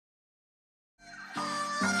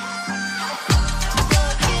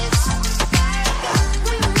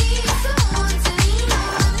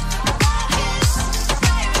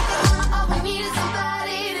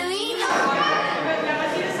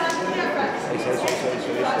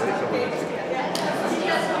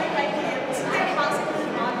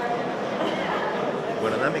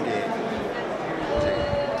Bueno, dame que...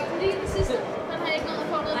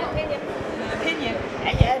 Opinion.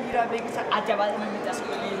 Ja, lige der væk. Jeg var lige der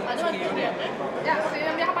skulle lige. Ja, okay,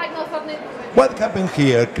 men jeg har bare ikke noget for den ind. What happened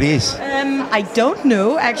here, Chris? I don't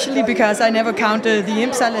know actually because I never count the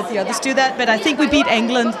imps. I let the others do that. But I think we beat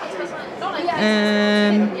England.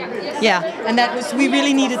 Yeah, and we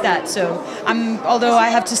really needed that. So although I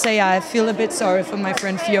have to say I feel a bit sorry for my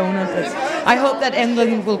friend Fiona, but I hope that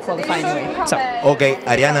England will qualify anyway. So. Okay,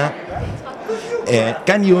 Ariana,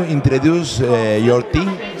 can you introduce your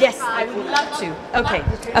team? Yes, I would love to.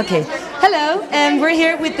 Okay. Hello, we're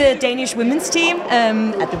here with the Danish women's team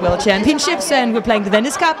at the World Championships, and we're playing the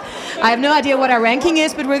Venice Cup. I have no idea what our ranking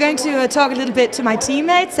is, but we're going to talk a little bit to my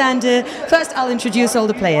teammates, and first I'll introduce all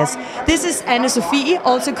the players. This is Anne-Sophie,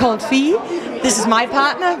 also called Fie. This is my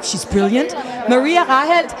partner, she's brilliant. Maria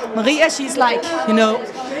Rahelt. Maria, she's like,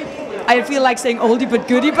 I feel like saying oldie but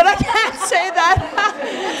goodie, but I can't say that.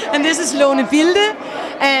 And this is Lone Vilde,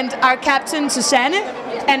 and our captain Susanne,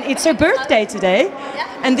 and it's her birthday today.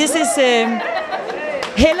 And this is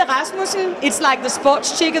Helle Rasmussen, it's like the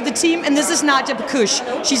sports chick of the team, and this is Nadia Bakush.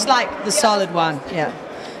 She's like the solid one, yeah.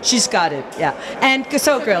 She's got it, yeah. And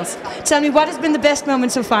so girls, tell me, what has been the best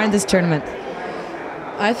moment so far in this tournament?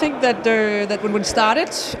 I think that when we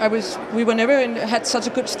started, we were never had such a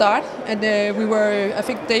good start, and I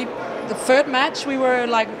think the third match we were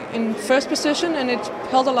like in first position, and it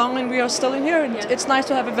held along, and we are still in here. And it's nice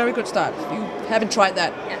to have a very good start. You haven't tried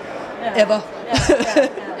that ever.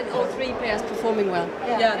 And all three players performing well.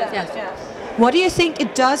 What do you think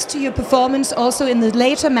it does to your performance also in the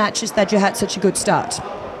later matches that you had such a good start?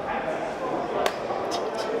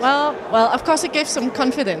 Well, of course it gives some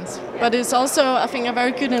confidence, but it's also, I think, a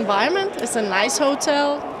very good environment. It's a nice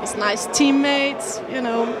hotel, it's nice teammates,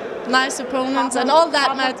 nice opponents, and all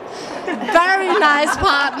that. Very nice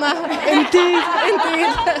partner, indeed.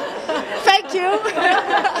 Thank you.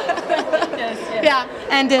 Yes. Yeah.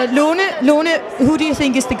 And Lone, who do you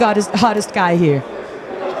think is the hottest guy here?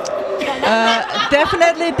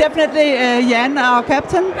 Definitely Jan, our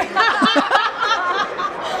captain.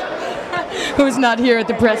 Who's not here at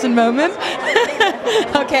the present moment.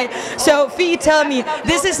 Okay, so Fie, tell me,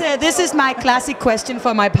 this is my classic question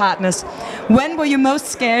for my partners. When were you most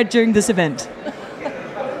scared during this event?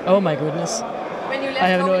 Oh my goodness. When you left I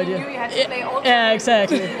have no home, idea. you knew you had to play all Yeah,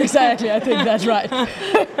 exactly. I think that's right.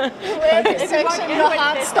 Your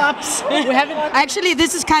heart stops. We haven't. Actually,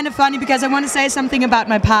 this is kind of funny because I want to say something about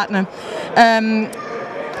my partner.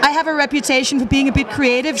 I have a reputation for being a bit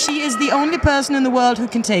creative. She is the only person in the world who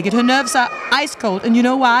can take it. Her nerves are ice cold, and you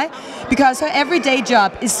know why? Because her everyday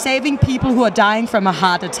job is saving people who are dying from a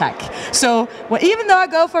heart attack. So, even though I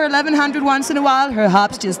go for 1100 once in a while, her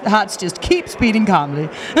heart just keeps beating calmly.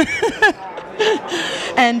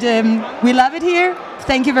 And we love it here.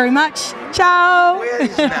 Thank you very much. Ciao. Where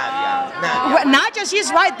is Nadia? Nadia,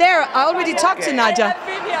 she's right there. I already talked to Nadia.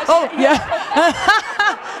 Oh, yeah.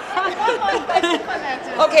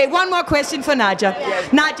 Okay, one more question for Nadia.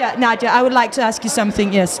 Nadia, I would like to ask you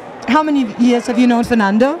something. Yes. How many years have you known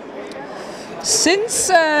Fernando?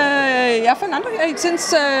 Since since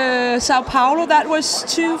Sao Paulo. That was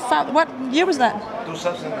 2000. What year was that?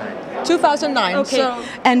 2009. 2009. Okay. So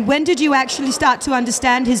And when did you actually start to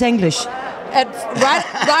understand his English?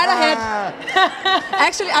 right ahead.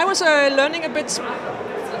 Actually, I was learning a bit,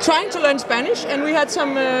 trying to learn Spanish, and we had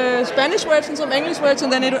some Spanish words and some English words,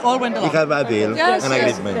 and then it all went We along. have a deal, an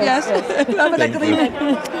agreement. Yes. Love an Thank you. agreement.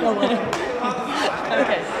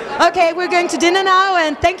 Okay, we're going to dinner now,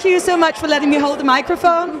 and thank you so much for letting me hold the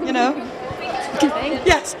microphone.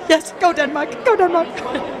 Yes, go Denmark, go Denmark.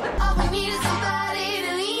 All we need is a